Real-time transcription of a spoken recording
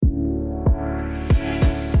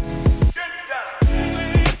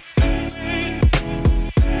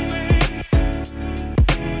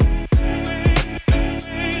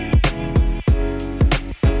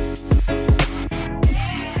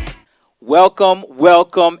Welcome,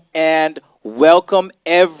 welcome, and welcome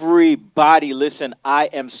everybody. Listen, I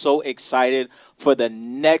am so excited for the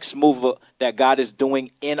next move that God is doing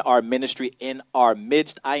in our ministry, in our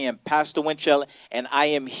midst. I am Pastor Winchell, and I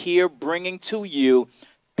am here bringing to you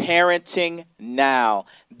Parenting Now.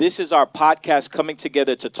 This is our podcast coming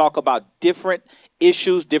together to talk about different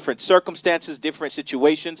issues, different circumstances, different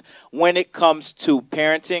situations when it comes to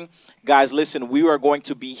parenting. Guys, listen, we are going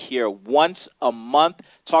to be here once a month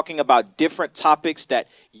talking about different topics that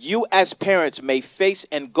you as parents may face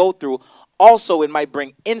and go through. Also, it might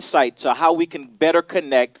bring insight to how we can better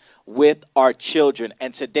connect with our children.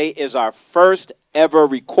 And today is our first ever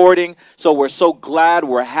recording. So we're so glad,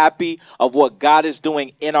 we're happy of what God is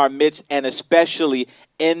doing in our midst, and especially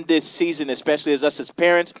in this season, especially as us as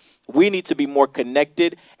parents, we need to be more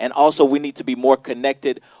connected, and also we need to be more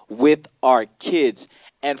connected with our kids.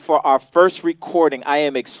 And for our first recording, I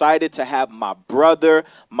am excited to have my brother,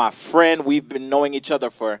 my friend. We've been knowing each other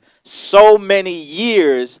for so many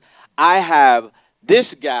years. I have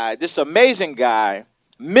this guy, this amazing guy,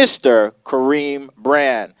 Mr. Kareem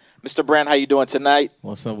Brann. Mr. Brann, how you doing tonight?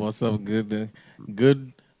 What's up? What's up?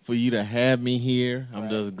 Good for you to have me here. I'm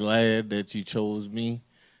just glad that you chose me,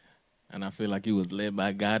 and I feel like you was led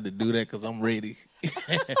by God to do that because I'm ready.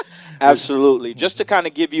 Absolutely. Just to kind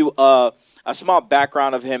of give you a small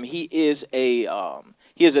background of him, he is a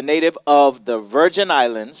native of the Virgin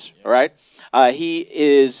Islands, right? He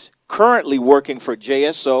is currently working for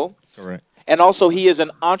JSO. Correct. And also, he is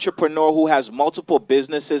an entrepreneur who has multiple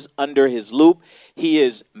businesses under his loop. He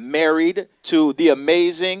is married to the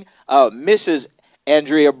amazing Mrs.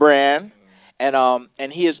 Andrea Brann.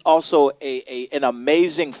 And he is also an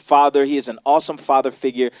amazing father. He is an awesome father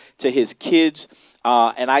figure to his kids.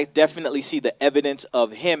 And I definitely see the evidence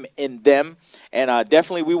of him in them. And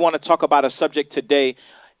definitely we want to talk about a subject today.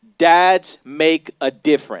 Dads make a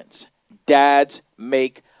difference. Dads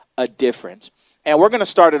make a difference. And we're going to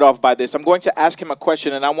start it off by this. I'm going to ask him a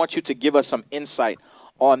question, and I want you to give us some insight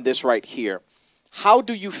on this right here. How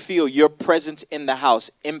do you feel your presence in the house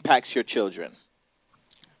impacts your children?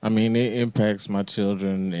 I mean, it impacts my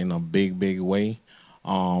children in a big, big way.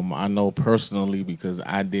 I know personally because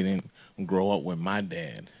I didn't grow up with my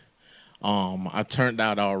dad. I turned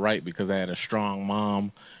out all right because I had a strong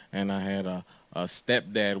mom, and I had a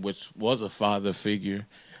stepdad, which was a father figure.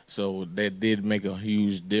 So that did make a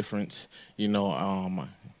huge difference. You know,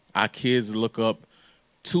 our kids look up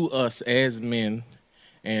to us as men,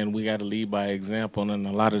 and we got to lead by example. And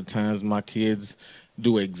a lot of times my kids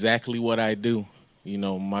do exactly what I do. You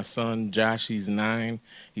know, my son, Josh, he's 9.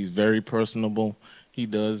 He's very personable. He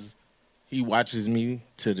watches me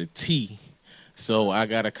to the T. So I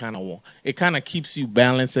got to it kind of keeps you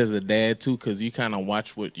balanced as a dad, too, because you kind of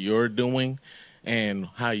watch what you're doing and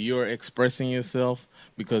how you're expressing yourself,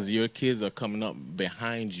 because your kids are coming up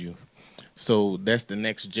behind you. So that's the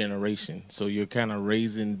next generation. So you're kind of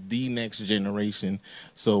raising the next generation.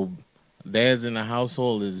 So dads in the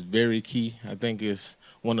household is very key. I think it's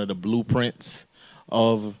one of the blueprints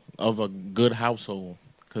of a good household,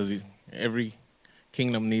 because every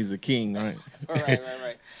kingdom needs a king, right? Right.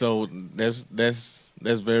 So that's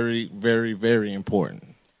very, very, very important.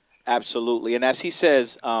 Absolutely. And as he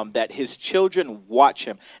says that his children watch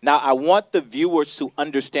him. Now, I want the viewers to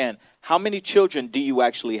understand, how many children do you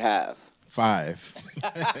actually have? 5.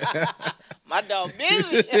 My dog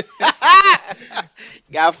busy.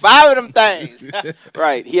 Got 5 of them things.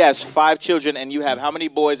 Right. He has 5 children, and you have how many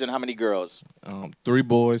boys and how many girls? 3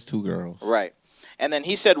 boys, 2 girls. Right. And then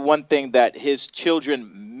he said one thing, that his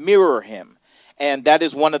children mirror him. And that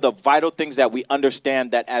is one of the vital things that we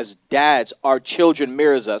understand, that as dads, our children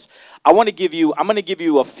mirrors us. I'm going to give you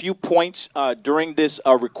a few points during this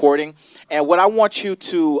recording. And what I want you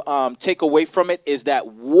to take away from it is that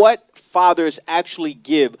what fathers actually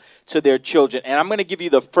give to their children. And I'm going to give you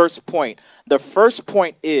the first point. The first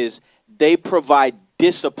point is they provide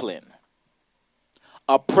discipline.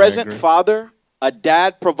 A present father, a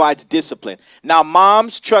dad, provides discipline. Now,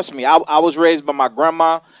 moms, trust me, I was raised by my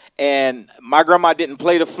grandma. And my grandma didn't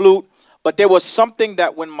play the flute, but there was something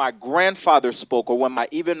that when my grandfather spoke, or when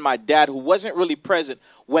even my dad, who wasn't really present,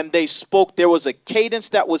 when they spoke, there was a cadence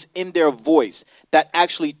that was in their voice that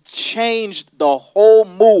actually changed the whole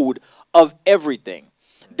mood of everything.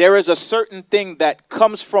 There is a certain thing that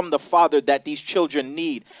comes from the father that these children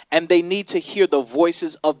need, and they need to hear the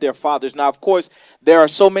voices of their fathers. Now, of course, there are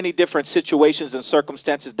so many different situations and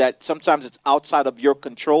circumstances that sometimes it's outside of your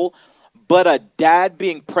control. But a dad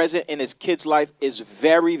being present in his kid's life is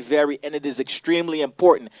very, very, and it is extremely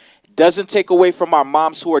important. Doesn't take away from our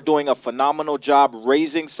moms who are doing a phenomenal job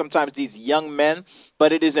raising sometimes these young men,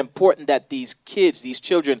 but it is important that these kids, these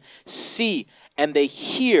children, see and they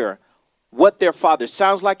hear what their father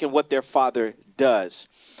sounds like and what their father does.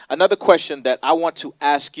 Another question that I want to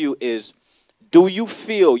ask you is, do you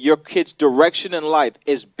feel your kid's direction in life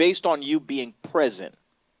is based on you being present?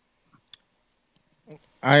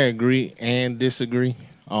 I agree and disagree.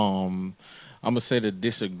 I'm gonna say the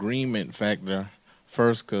disagreement factor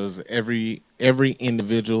first, because every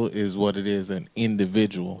individual is what it is, an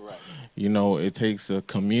individual. Right. You know, it takes a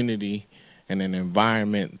community and an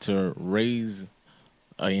environment to raise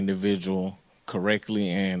an individual correctly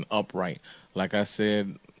and upright. Like I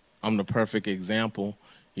said, I'm the perfect example.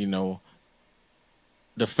 You know,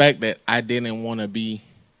 the fact that I didn't want to be,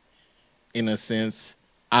 in a sense,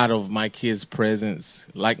 out of my kids' presence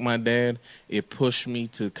like my dad, it pushed me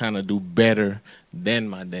to kind of do better than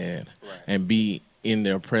my dad. Right. And be in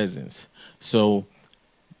their presence. So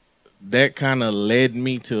that kind of led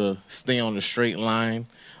me to stay on the straight line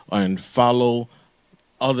and follow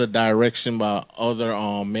other direction by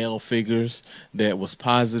other male figures that was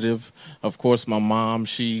positive. Of course, my mom,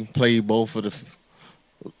 she played both of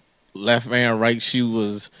the left and right. She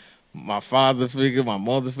was my father figure, my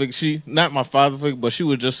mother figure. She not my father figure, but she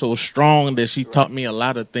was just so strong that she taught me a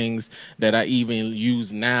lot of things that I even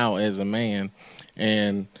use now as a man,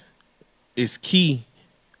 and it's key.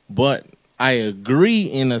 But I agree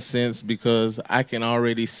in a sense, because I can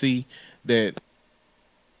already see that.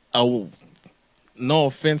 No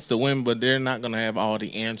offense to women, but they're not gonna have all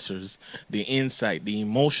the answers, the insight, the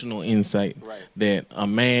emotional insight that a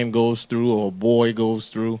man goes through or a boy goes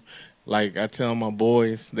through. Like I tell my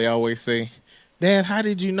boys, they always say, "Dad, how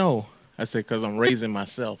did you know?" I say, "Cause I'm raising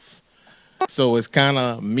myself." So it's kind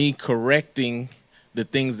of me correcting the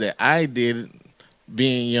things that I did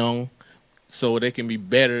being young, so they can be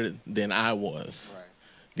better than I was. Right.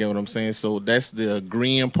 Get what I'm saying? So that's the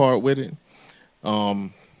agreeing part with it.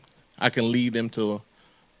 I can lead them to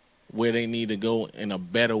where they need to go in a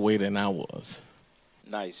better way than I was.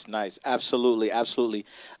 Nice, nice. Absolutely, absolutely.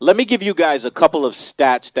 Let me give you guys a couple of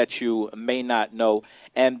stats that you may not know.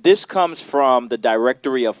 And this comes from the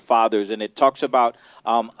Directory of Fathers, and it talks about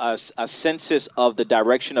a census of the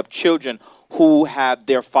direction of children who have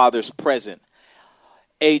their fathers present.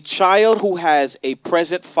 A child who has a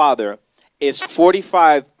present father is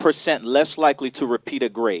 45% less likely to repeat a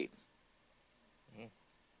grade.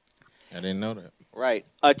 I didn't know that. Right.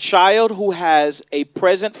 A child who has a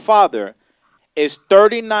present father is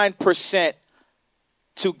 39%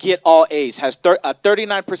 to get all A's, has a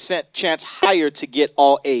 39% chance higher to get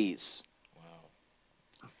all A's.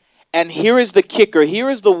 And here is the kicker. Here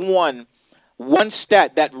is the one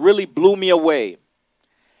stat that really blew me away.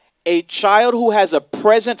 A child who has a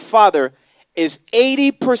present father is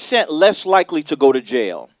 80% less likely to go to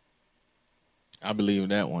jail. I believe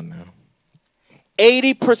that one now.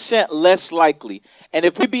 80% less likely. And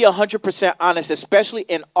if we be 100% honest, especially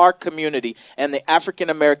in our community and the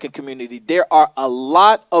African American community, there are a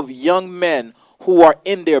lot of young men who are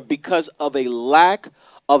in there because of a lack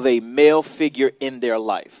of a male figure in their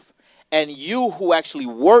life. And you who actually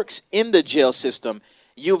works in the jail system,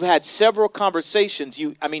 you've had several conversations.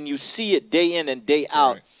 You see it day in and day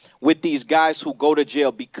out with these guys who go to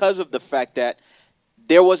jail because of the fact that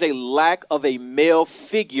there was a lack of a male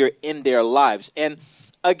figure in their lives. And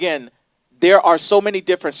again, there are so many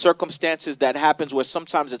different circumstances that happens where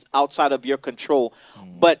sometimes it's outside of your control.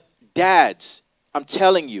 But dads, I'm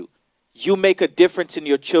telling you, you make a difference in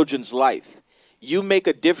your children's life. You make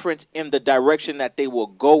a difference in the direction that they will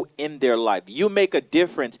go in their life. You make a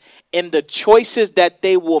difference in the choices that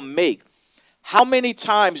they will make. How many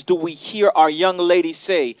times do we hear our young ladies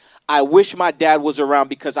say, "I wish my dad was around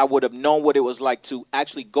because I would have known what it was like to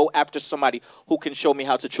actually go after somebody who can show me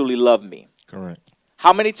how to truly love me"? Correct.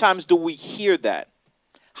 How many times do we hear that?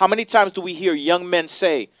 How many times do we hear young men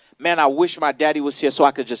say, "Man, I wish my daddy was here so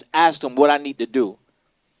I could just ask him what I need to do"?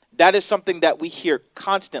 That is something that we hear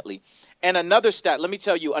constantly. And another stat, let me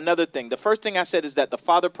tell you another thing. The first thing I said is that the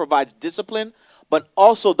father provides discipline, but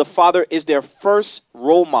also the father is their first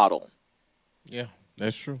role model. Yeah,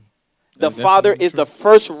 that's true. The That's father definitely is true. the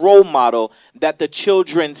first role model that the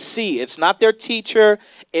children see. It's not their teacher.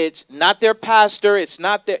 It's not their pastor. It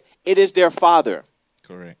is their father.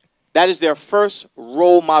 Correct. That is their first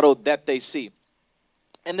role model that they see.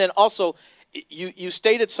 And then also, you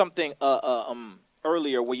stated something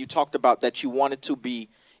earlier where you talked about that you wanted to be,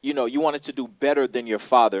 you wanted to do better than your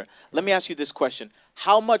father. Let me ask you this question.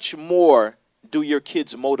 How much more do your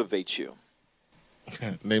kids motivate you?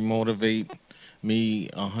 They motivate me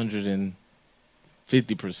 150%.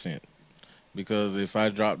 because if I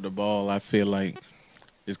drop the ball, I feel like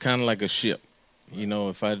it's kind of like a ship. You know,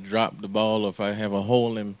 if I drop the ball, or if I have a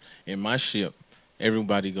hole in my ship,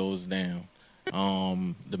 everybody goes down.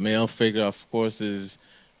 The male figure, of course, is,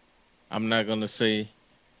 I'm not gonna say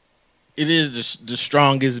it is the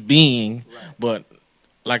strongest being, Right. but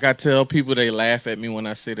like I tell people, they laugh at me when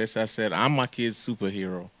I say this. I said I'm my kid's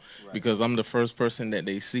superhero Right. because I'm the first person that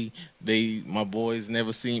they see. My boys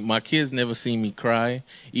never seen, my kids never seen me cry,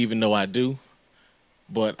 even though I do.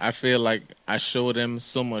 But I feel like I show them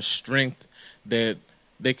so much strength that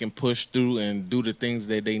they can push through and do the things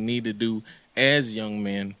that they need to do as young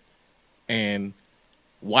men, and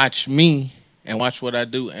watch me and watch what I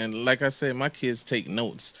do. And like I said, my kids take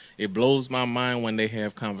notes. It blows my mind when they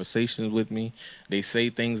have conversations with me. They say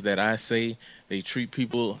things that I say. They treat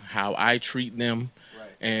people how I treat them. Right.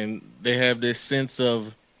 And they have this sense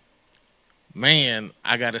of, man,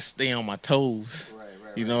 I got to stay on my toes. Right.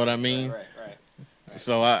 Right. You Right. know what I mean? Right. Right. Right.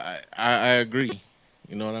 So I agree.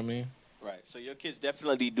 You know what I mean? Right. So your kids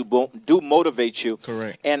definitely do motivate you.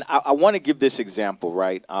 Correct. And I want to give this example,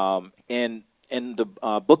 right? In the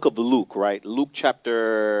book of Luke, right? Luke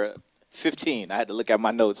chapter 15. I had to look at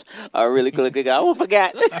my notes really quickly. I almost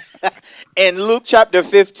forgot. In Luke chapter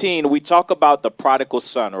 15, we talk about the prodigal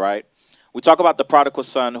son, right? We talk about the prodigal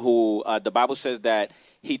son who the Bible says that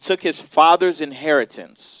he took his father's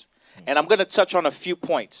inheritance. And I'm going to touch on a few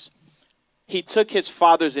points. He took his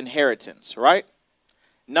father's inheritance, right?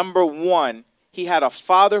 Number one, he had a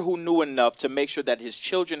father who knew enough to make sure that his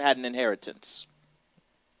children had an inheritance.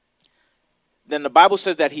 Then the Bible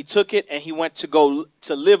says that he took it and he went to go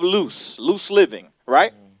to live loose living,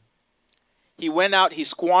 right? He went out, he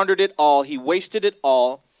squandered it all, he wasted it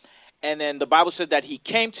all. And then the Bible says that he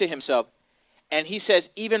came to himself and he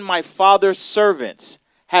says, even my father's servants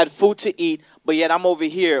had food to eat, but yet I'm over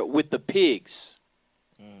here with the pigs.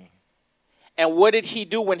 And what did he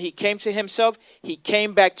do when he came to himself? He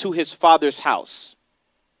came back to his father's house.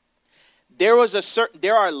 There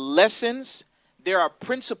are lessons, there are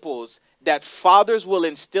principles that fathers will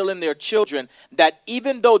instill in their children that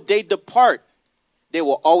even though they depart, they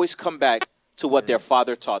will always come back to what their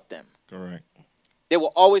father taught them. Correct. They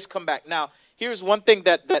will always come back. Now, here's one thing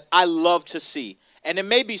that I love to see, and it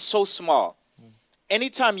may be so small.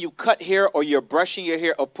 Anytime you cut hair or you're brushing your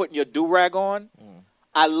hair or putting your do-rag on,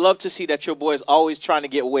 I love to see that your boy is always trying to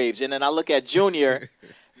get waves. And then I look at Junior.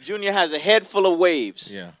 Junior has a head full of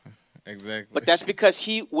waves. Yeah, exactly. But that's because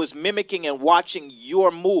he was mimicking and watching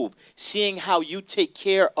your move, seeing how you take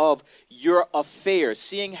care of your affairs,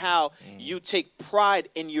 seeing how you take pride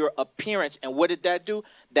in your appearance. And what did that do?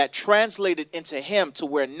 That translated into him to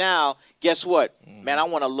where now, guess what? Man, I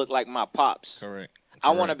want to look like my pops. Correct.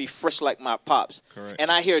 I want to be fresh like my pops. Correct.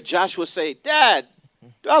 And I hear Joshua say, Dad,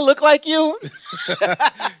 do I look like you?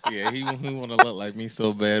 Yeah, he want to look like me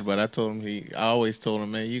so bad, but I always told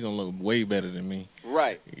him, man, you're going to look way better than me.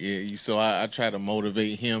 Right. Yeah, so I try to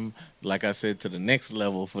motivate him, like I said, to the next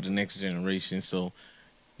level for the next generation. So,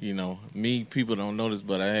 you know, people don't notice,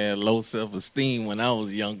 but I had low self-esteem when I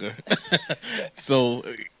was younger. So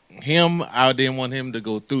I didn't want him to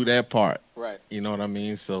go through that part. Right. You know what I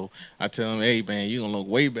mean? So I tell him, hey, man, you're going to look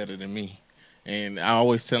way better than me. And I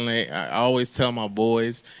always tell my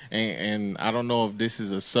boys, and I don't know if this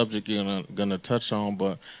is a subject you're gonna touch on,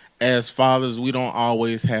 but as fathers, we don't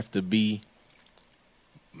always have to be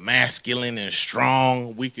masculine and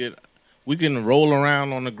strong. We can roll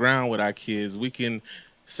around on the ground with our kids. We can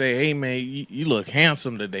say, hey man, you look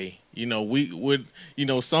handsome today. You know, we would,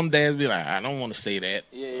 some dads be like, I don't want to say that,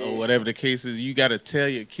 or whatever the case is. You got to tell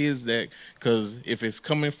your kids that, because if it's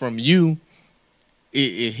coming from you,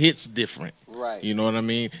 it hits different. Right. You know what I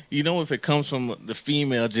mean? If it comes from the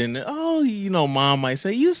female gender, mom might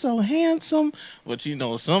say, you so handsome. But,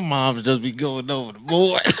 some moms just be going over the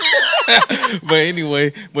board. But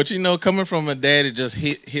anyway, coming from a dad, it just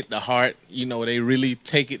hit the heart. They really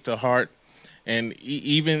take it to heart. And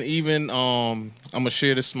even I'm going to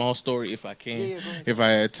share this small story if I can, if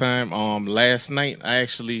I had time. Last night,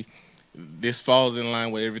 this falls in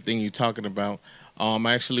line with everything you're talking about.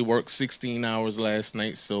 I actually worked 16 hours last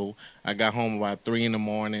night, so I got home about 3 in the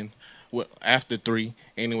morning, after 3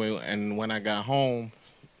 anyway, and when I got home,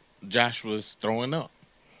 Josh was throwing up.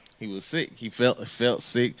 He was sick. He felt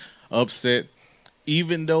sick, upset.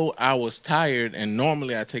 Even though I was tired, and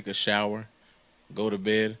normally I take a shower, go to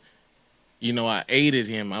bed, I aided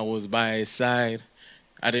him. I was by his side.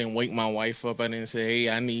 I didn't wake my wife up. I didn't say,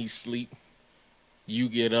 hey, I need sleep. You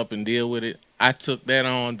get up and deal with it. I took that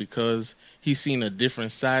on because he's seen a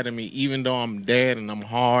different side of me. Even though I'm dad and I'm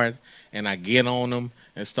hard and I get on him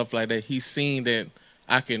and stuff like that, he's seen that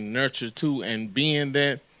I can nurture too. And being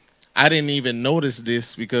that I didn't even notice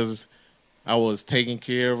this because I was taking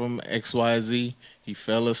care of him, XYZ. He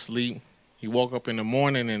fell asleep. He woke up in the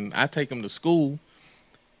morning and I take him to school.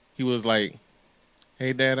 He was like,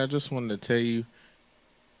 "Hey, Dad, I just wanted to tell you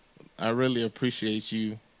I really appreciate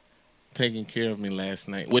you taking care of me last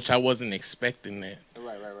night," which I wasn't expecting that.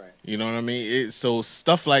 Right, right, right. You know what I mean? So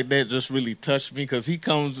stuff like that just really touched me because he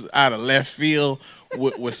comes out of left field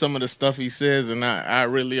with some of the stuff he says, and I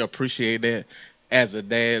really appreciate that as a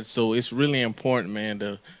dad. So it's really important, man,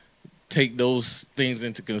 to take those things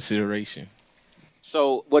into consideration.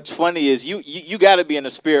 So what's funny is you got to be in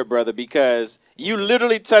the spirit, brother, because you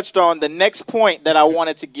literally touched on the next point that I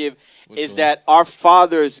wanted to give Which is one? that our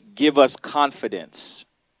fathers give us confidence.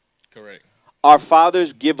 Correct. Our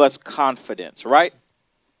fathers give us confidence, right?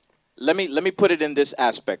 Let me put it in this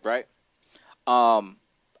aspect, right?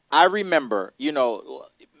 I remember,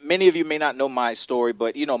 many of you may not know my story,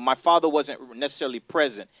 but my father wasn't necessarily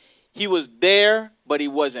present. He was there, but he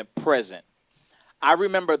wasn't present. I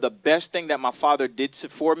remember the best thing that my father did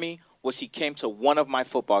for me was he came to one of my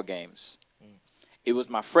football games. It was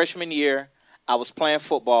my freshman year. I was playing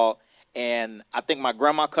football, and I think my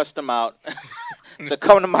grandma cussed him out to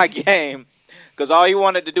come to my game because all he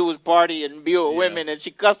wanted to do was party and be with women, and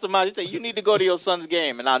she cussed him out. He said, "You need to go to your son's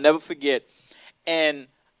game," and I'll never forget. And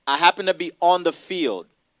I happened to be on the field,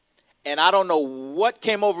 and I don't know what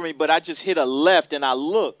came over me, but I just hit a left, and I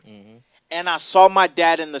looked, and I saw my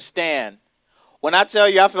dad in the stand. When I tell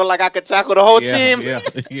you, I feel like I could tackle the whole team. Yeah,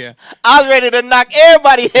 yeah. I was ready to knock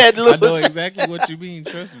everybody's head I know loose. exactly what you mean.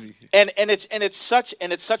 Trust me. And it's such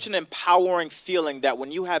an empowering feeling that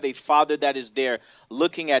when you have a father that is there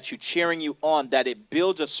looking at you, cheering you on, that it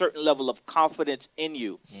builds a certain level of confidence in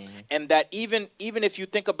you, and that even if you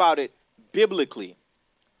think about it biblically,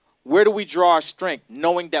 where do we draw our strength?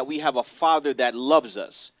 Knowing that we have a father that loves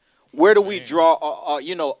us. Where do we draw,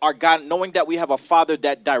 our God, knowing that we have a father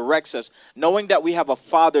that directs us, knowing that we have a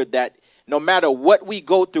father that no matter what we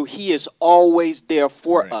go through, he is always there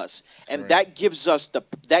for Correct. us. And Correct. that gives us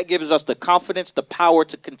the confidence, the power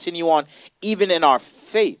to continue on even in our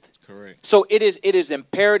faith. Correct. So it is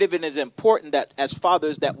imperative and is important that as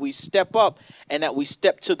fathers that we step up and that we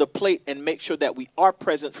step to the plate and make sure that we are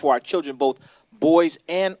present for our children, both boys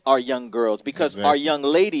and our young girls, because our Exactly. young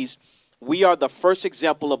ladies, we are the first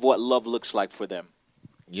example of what love looks like for them.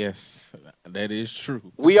 Yes, that is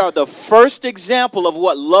true. We are the first example of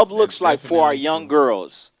what love looks That's like for our definitely young true.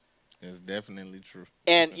 girls. That's definitely true.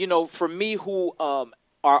 And for me, who are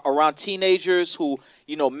around teenagers, who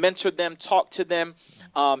mentor them, talk to them,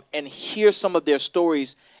 and hear some of their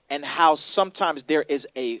stories, and how sometimes there is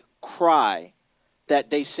a cry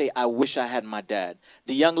that they say, "I wish I had my dad."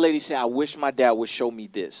 The young ladies say, "I wish my dad would show me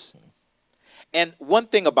this." And one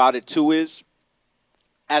thing about it too is,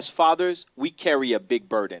 as fathers, we carry a big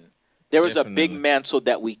burden. There is a big Definitely. mantle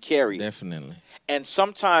that we carry. Definitely. And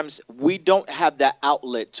sometimes we don't have that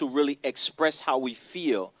outlet to really express how we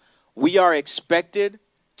feel. We are expected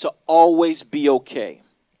to always be okay.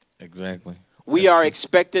 Exactly. We That's are true.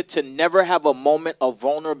 expected to never have a moment of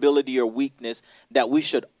vulnerability or weakness, that we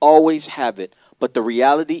should always have it. But the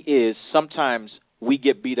reality is sometimes we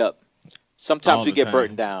get beat up. Sometimes All we the get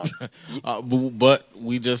burdened time. down. But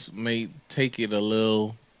we just may take it a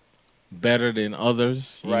little better than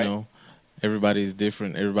others. You Right. know, everybody's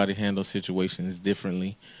different. Everybody handles situations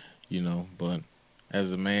differently. But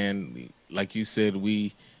as a man, like you said,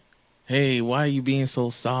 hey, why are you being so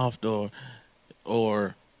soft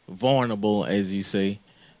or vulnerable, as you say?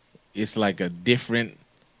 It's like a different.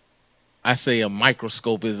 I say a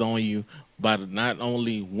microscope is on you by not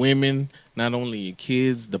only women, not only your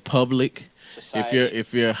kids, the public. Society.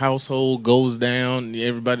 If your household goes down,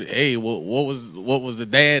 everybody, hey, what was the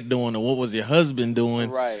dad doing, or what was your husband doing?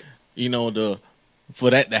 Right. For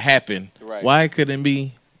that to happen. Right. Why couldn't it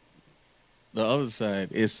be the other side?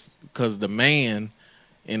 It's because the man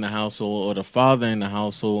in the household or the father in the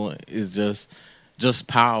household is just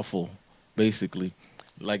powerful, basically.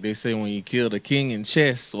 Like they say, when you kill the king in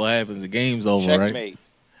chess, what happens? The game's over, right? Checkmate.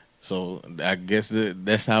 So I guess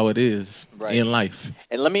that's how it is Right. in life.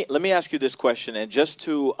 And let me ask you this question, and just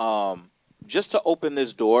to open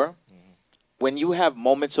this door, when you have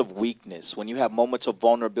moments of weakness, when you have moments of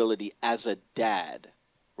vulnerability as a dad,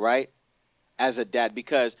 right? As a dad,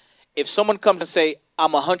 because if someone comes and say,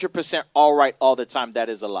 "I'm 100% all right all the time," that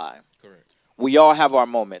is a lie. Correct. We all have our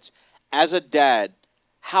moments. As a dad,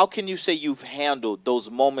 how can you say you've handled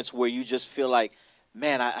those moments where you just feel like,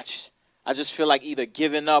 man, I just feel like either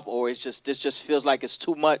giving up, or this just feels like it's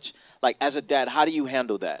too much. Like, as a dad, how do you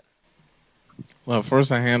handle that? Well,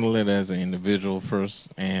 first I handle it as an individual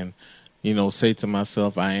first, and say to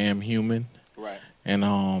myself, I am human, Right. and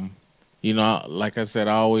You know, like I said,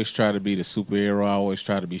 I always try to be the superhero. I always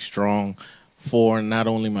try to be strong for not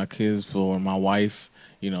only my kids, for my wife,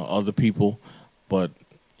 other people, but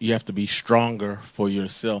you have to be stronger for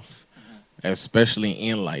yourself, especially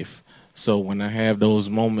in life. So when I have those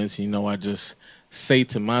moments, I just say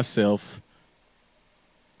to myself,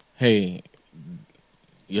 hey,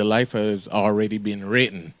 your life has already been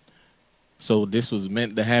written. So this was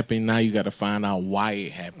meant to happen. Now you got to find out why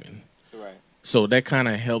it happened. Right. So that kind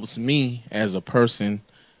of helps me as a person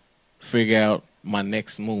figure out my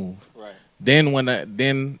next move. Right. Then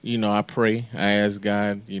I pray. I ask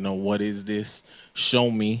God, what is this? Show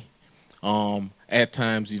me. At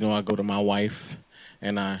times, I go to my wife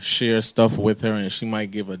and I share stuff with her, and she might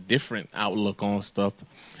give a different outlook on stuff.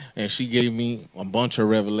 And she gave me a bunch of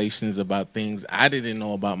revelations about things I didn't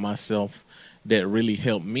know about myself that really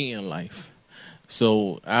helped me in life.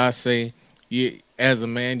 So I say, as a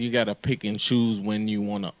man, you got to pick and choose when you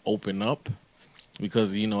want to open up,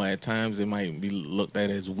 because at times it might be looked at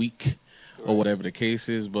as weak or whatever the case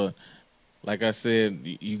is. But like I said,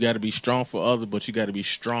 you got to be strong for others, but you got to be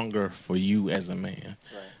stronger for you as a man.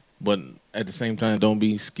 Right. But at the same time, don't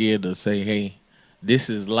be scared to say, hey, this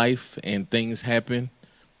is life and things happen.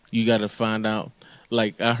 You got to find out.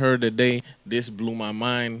 Like I heard today, this blew my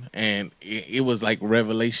mind, and it was like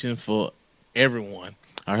revelation for everyone.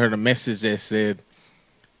 I heard a message that said,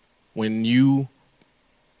 when you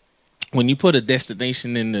put a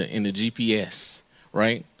destination in the GPS,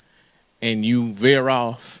 right, and you veer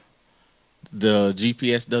off, the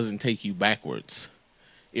GPS doesn't take you backwards.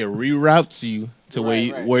 It reroutes you to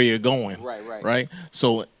where you're going. Right.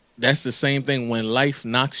 So that's the same thing when life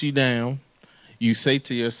knocks you down. You say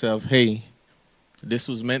to yourself, "Hey, this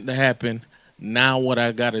was meant to happen. Now what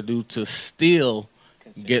I got to do to still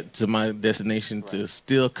get to my destination, to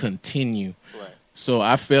still continue." Right. So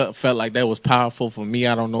I felt like that was powerful for me.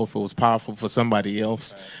 I don't know if it was powerful for somebody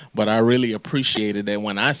else, but I really appreciated that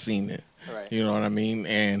when I seen it. Right. You know what I mean?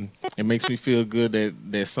 And it makes me feel good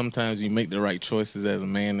that sometimes you make the right choices as a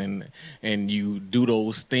man, and you do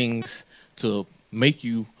those things to make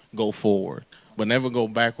you go forward, but never go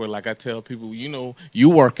backward. Like I tell people, you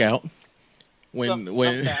work out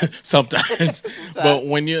when sometimes, but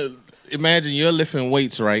when imagine you're lifting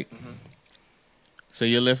weights, right? So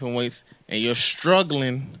you're lifting weights and you're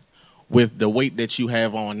struggling with the weight that you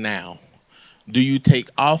have on now. Do you take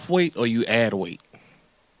off weight or you add weight?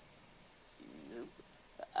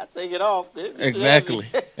 I take it off.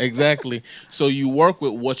 Exactly. So you work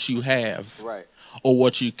with what you have, Right. or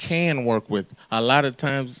what you can work with. A lot of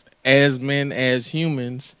times, as men, as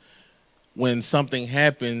humans, when something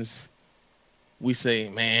happens, we say,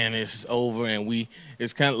 "Man, it's over," and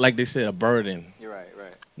it's kind of like they said, a burden. You're right.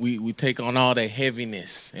 We take on all that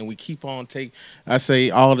heaviness, and we keep on I say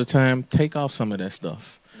all the time, take off some of that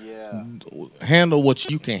stuff. Yeah. Handle what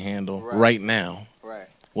you can handle right now. Right.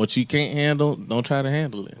 What you can't handle, don't try to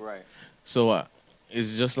handle it. Right. So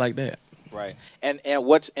it's just like that. Right. And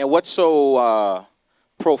what's so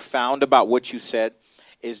profound about what you said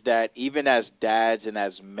is that even as dads and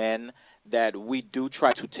as men, that we do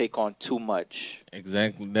try to take on too much.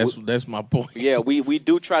 Exactly. That's my point. Yeah, we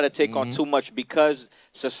do try to take on too much because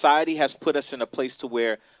society has put us in a place to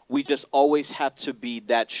where we just always have to be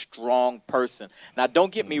that strong person. Now,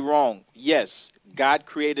 don't get me wrong. Yes, God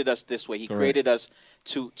created us this way. He created us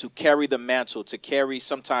to carry the mantle, to carry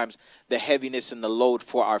sometimes the heaviness and the load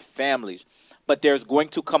for our families. But there's going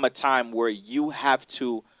to come a time where you have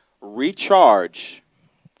to recharge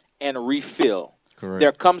and refill. Correct.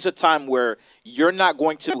 There comes a time where you're not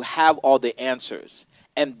going to have all the answers,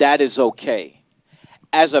 and that is okay.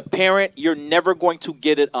 As a parent, you're never going to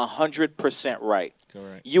get it 100% right.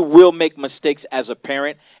 Correct. You will make mistakes as a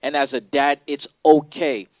parent, and as a dad, it's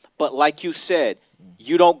okay. But like you said,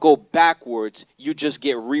 you don't go backwards. You just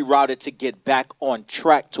get rerouted to get back on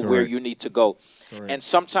track to where you need to go. Correct. And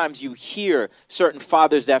sometimes you hear certain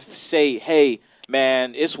fathers that say, "Hey,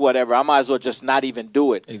 man, it's whatever. I might as well just not even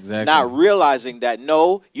do it." Exactly. Not realizing that,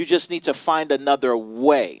 no, you just need to find another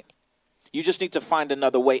way. You just need to find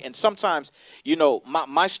another way. And sometimes,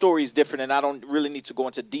 my story is different, and I don't really need to go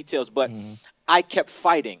into details, but I kept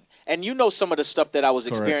fighting. And some of the stuff that I was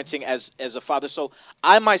experiencing as a father. So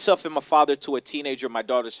I myself am a father to a teenager. My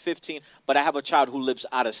daughter's 15, but I have a child who lives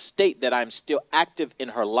out of state that I'm still active in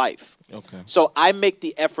her life. Okay. So I make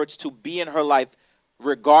the efforts to be in her life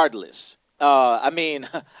regardless. I've been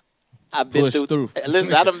through.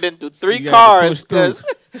 Listen, I done been through 3 cars.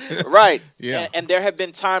 Right. Yeah. And there have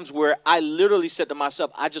been times where I literally said to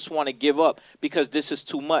myself, I just want to give up because this is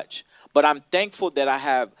too much. But I'm thankful that I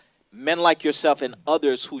have men like yourself and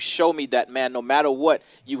others who show me that, man, no matter what,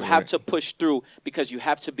 you have to push through because you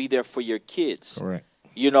have to be there for your kids. Correct.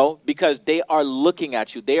 You know, because they are looking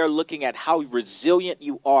at you. They are looking at how resilient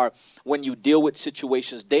you are when you deal with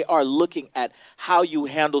situations. They are looking at how you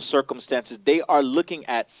handle circumstances. They are looking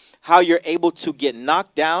at how you're able to get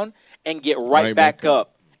knocked down and get right back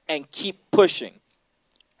up and keep pushing.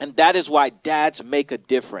 And that is why dads make a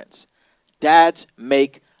difference. Dads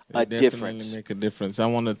make a difference. Definitely make a difference. I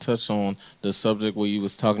want to touch on the subject where you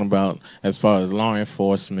was talking about as far as law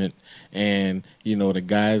enforcement and, you know, the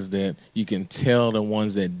guys that you can tell the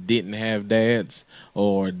ones that didn't have dads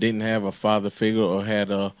or didn't have a father figure or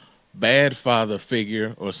had a bad father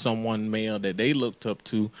figure or someone male that they looked up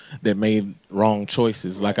to that made wrong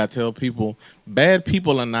choices. Right. Like I tell people, bad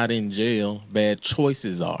people are not in jail, bad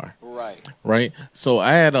choices are. Right. Right? So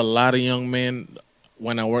I had a lot of young men.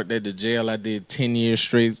 When I worked at the jail, I did 10 years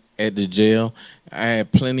straight at the jail. I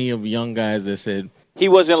had plenty of young guys that said, he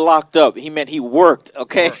wasn't locked up. He meant he worked,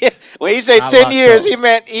 okay? Worked. When he said Not 10 years, up. he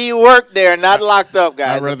meant he worked there, not locked up,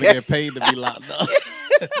 guys. I'd rather get paid to be locked up.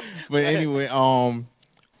 But anyway,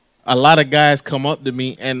 a lot of guys come up to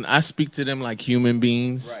me, and I speak to them like human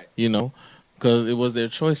beings, right. You know, because it was their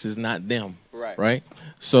choices, not them, right?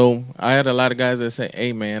 So I had a lot of guys that say,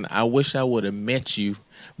 hey, man, I wish I would have met you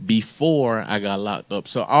before I got locked up.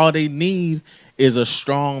 So all they need is a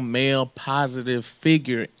strong male positive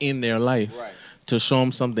figure in their life to show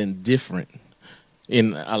them something different.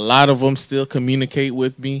 And a lot of them still communicate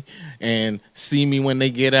with me and see me when they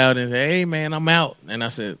get out and say, hey, man, I'm out. And I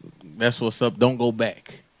said, that's what's up. Don't go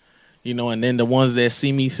back. You know, and then the ones that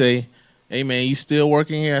see me say, hey, man, you still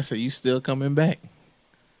working here? I said, you still coming back.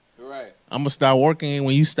 Right. I'm going to start working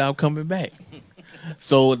when you stop coming back.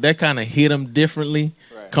 So that kind of hit them differently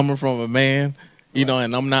coming from a man, you know,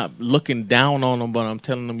 and I'm not looking down on them, but I'm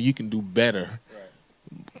telling them you can do better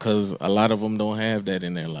because a lot of them don't have that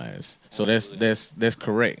in their lives. So that's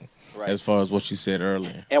correct. Right. As far as what you said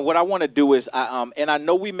earlier. And what I want to do is, and I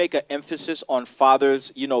know we make an emphasis on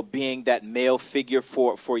fathers, you know, being that male figure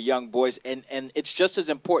for young boys, and it's just as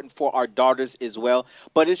important for our daughters as well.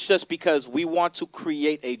 But it's just because we want to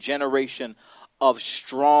create a generation of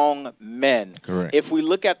strong men. Correct. If we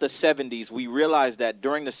look at the 70s, we realize that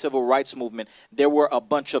during the civil rights movement, there were a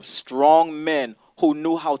bunch of strong men who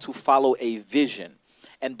knew how to follow a vision.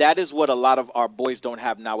 And that is what a lot of our boys don't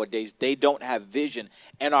have nowadays. They don't have vision.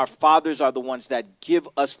 And our fathers are the ones that give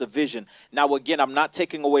us the vision. Now, again, I'm not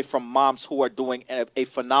taking away from moms who are doing a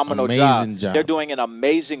phenomenal job. They're doing an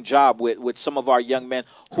amazing job with some of our young men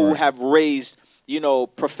who have raised, you know,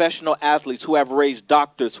 professional athletes, who have raised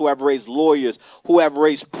doctors, who have raised lawyers, who have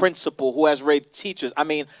raised principal, who has raised teachers. I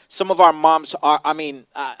mean, some of our moms are, I mean,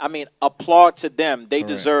 applaud to them. They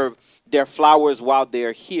deserve their flowers while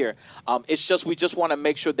they're here. It's just, we just want to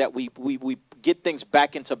make sure that we get things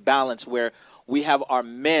back into balance where we have our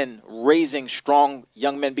men raising strong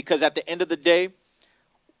young men, because at the end of the day,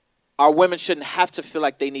 our women shouldn't have to feel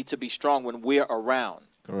like they need to be strong when we're around.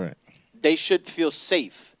 Correct. They should feel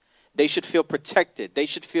safe. They should feel protected. They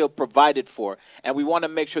should feel provided for. And we want to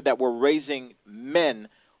make sure that we're raising men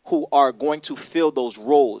who are going to fill those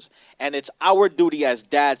roles. And it's our duty as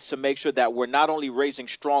dads to make sure that we're not only raising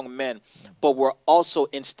strong men, but we're also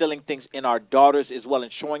instilling things in our daughters as well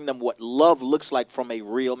and showing them what love looks like from a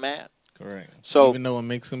real man. Correct. So, even though it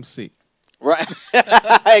makes them sick. Right.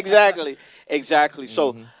 Exactly. Exactly.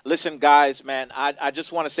 So listen, guys, man, I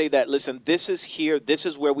just want to say that, listen, this is here. This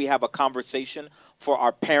is where we have a conversation for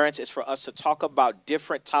our parents. It's for us to talk about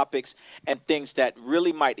different topics and things that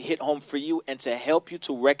really might hit home for you and to help you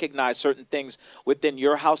to recognize certain things within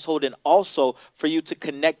your household, and also for you to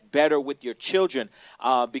connect better with your children.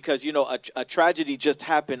 Because, you know, a tragedy just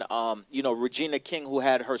happened. You know, Regina King, who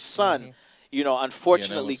had her son, you know,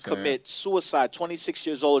 unfortunately commit suicide, 26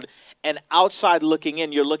 years old. And outside looking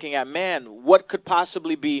in, you're looking at, man, what could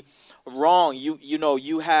possibly be wrong? You know,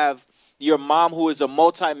 you have your mom who is a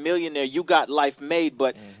multimillionaire. You got life made.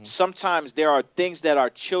 But sometimes there are things that our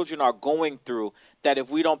children are going through that if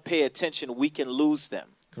we don't pay attention, we can lose them.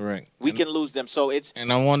 Correct. We can lose them. So it's...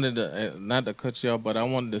 And I wanted to, not to cut you off, but I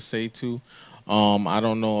wanted to say, too, I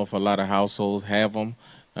don't know if a lot of households have them.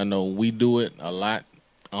 I know we do it a lot.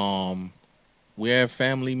 We have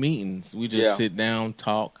family meetings. We just sit down,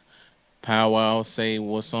 talk, powwow, say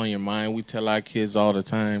what's on your mind. We tell our kids all the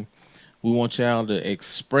time, we want y'all to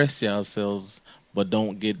express yourselves, but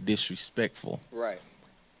don't get disrespectful. Right.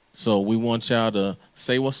 So we want y'all to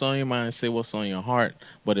say what's on your mind, say what's on your heart,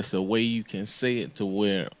 but it's a way you can say it to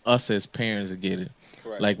where us as parents get it.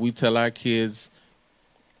 Correct. Like we tell our kids,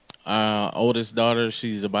 our oldest daughter,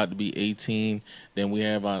 she's about to be 18. Then we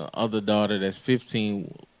have our other daughter that's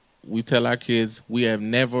 15. we tell our kids we have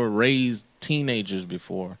never raised teenagers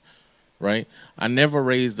before, right? I never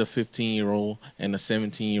raised a 15-year-old and a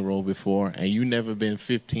 17-year-old before, and you never been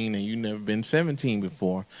 15 and you never been 17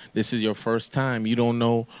 before. This is your first time. You don't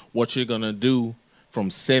know what you're gonna do from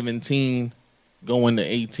 17 going to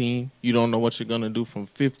 18. You don't know what you're going to do from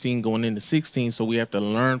 15 going into 16, so we have to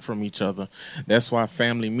learn from each other. That's why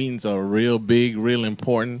family meetings are real big, real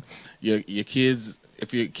important. Your kids,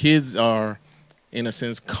 if your kids are in a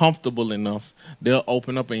sense comfortable enough, they'll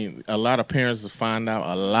open up, and a lot of parents will find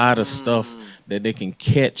out a lot of stuff that they can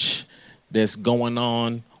catch that's going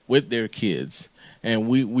on with their kids. And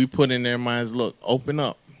we put in their minds, look, open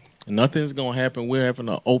up. Nothing's gonna happen. We're having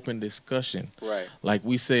an open discussion. Right. Like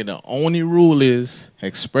we say, the only rule is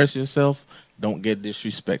express yourself. Don't get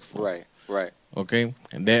disrespectful. Right. Right. Okay,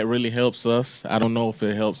 and that really helps us. I don't know if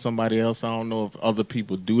it helps somebody else. I don't know if other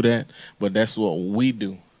people do that, but that's what we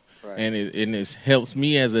do. Right. And it helps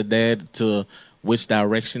me as a dad to which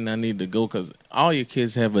direction I need to go, because all your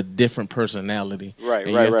kids have a different personality. Right,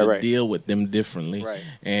 and right, you have right, to deal with them differently, Right.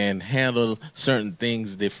 and handle certain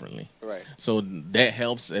things differently. Right. So that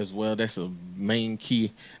helps as well. That's a main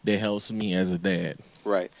key that helps me as a dad.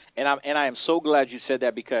 Right. And I am so glad you said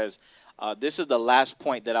that, because this is the last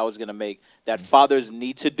point that I was going to make, that fathers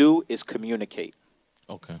need to do is communicate.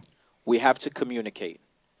 Okay. We have to communicate.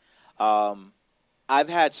 I've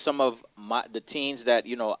had some of the teens that,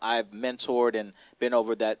 I've mentored and been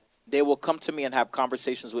over, that they will come to me and have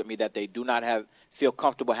conversations with me that they do not feel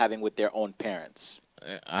comfortable having with their own parents.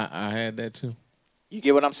 I had that too. You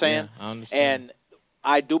get what I'm saying? Yeah, I understand. And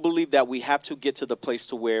I do believe that we have to get to the place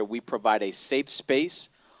to where we provide a safe space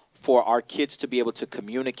for our kids to be able to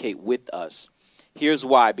communicate with us. Here's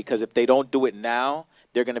why: because if they don't do it now,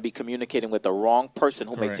 they're going to be communicating with the wrong person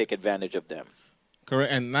who may Correct. take advantage of them.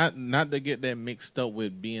 Correct, and not to get that mixed up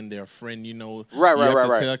with being their friend. Right, you have to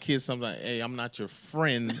right. tell kids something like, "Hey, I'm not your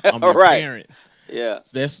friend. I'm your Right. parent." Yeah.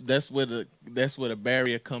 That's where the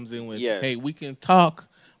barrier comes in with. Yeah. Hey, we can talk,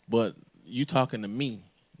 but you talking to me,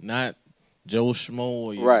 not Joe Schmo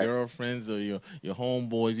or your Right. girlfriends or your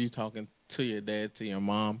homeboys. You talking to your dad, to your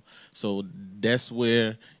mom. So that's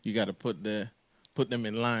where you got to put them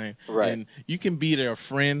in line. Right. And you can be their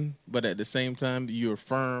friend, but at the same time, you're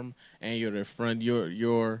firm and you're their friend.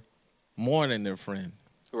 You're more than their friend.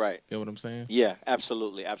 Right. Get what I'm saying? Yeah,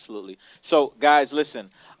 absolutely, absolutely. So, guys,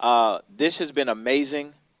 listen, this has been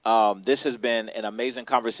amazing. This has been an amazing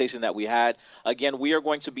conversation that we had. Again, we are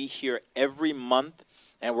going to be here every month,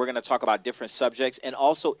 and we're going to talk about different subjects. And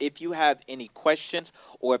also, if you have any questions,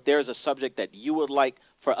 or if there's a subject that you would like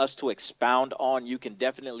for us to expound on, you can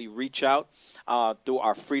definitely reach out through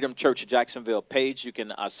our Freedom Church Jacksonville page. You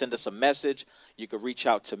can send us a message. You can reach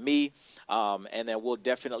out to me, and then we'll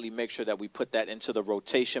definitely make sure that we put that into the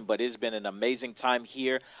rotation. But it's been an amazing time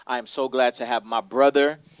here. I am so glad to have my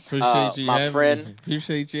brother, my friend,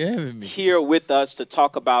 Appreciate you having me here with us to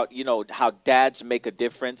talk about, how dads make a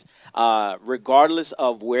difference. Regardless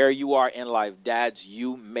of where you are in life, dads,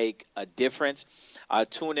 you make a difference.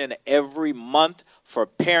 Tune in every month for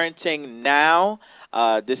Parenting Now.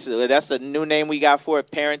 That's the new name we got for it,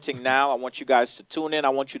 Parenting Now. I want you guys to tune in. I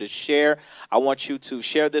want you to share. I want you to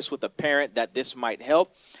share this with a parent that this might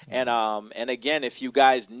help. And again, if you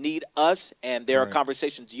guys need us and there are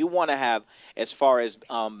conversations you want to have as far as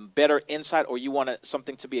better insight, or you want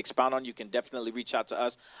something to be expounded on, you can definitely reach out to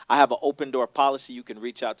us. I have an open door policy. You can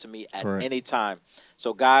reach out to me at any time.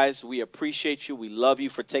 So, guys, we appreciate you. We love you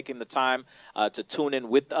for taking the time to tune in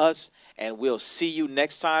with us, and we'll see you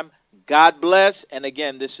next time. God bless. And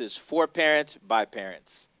again, this is For Parents by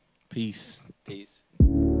Parents. Peace. Peace.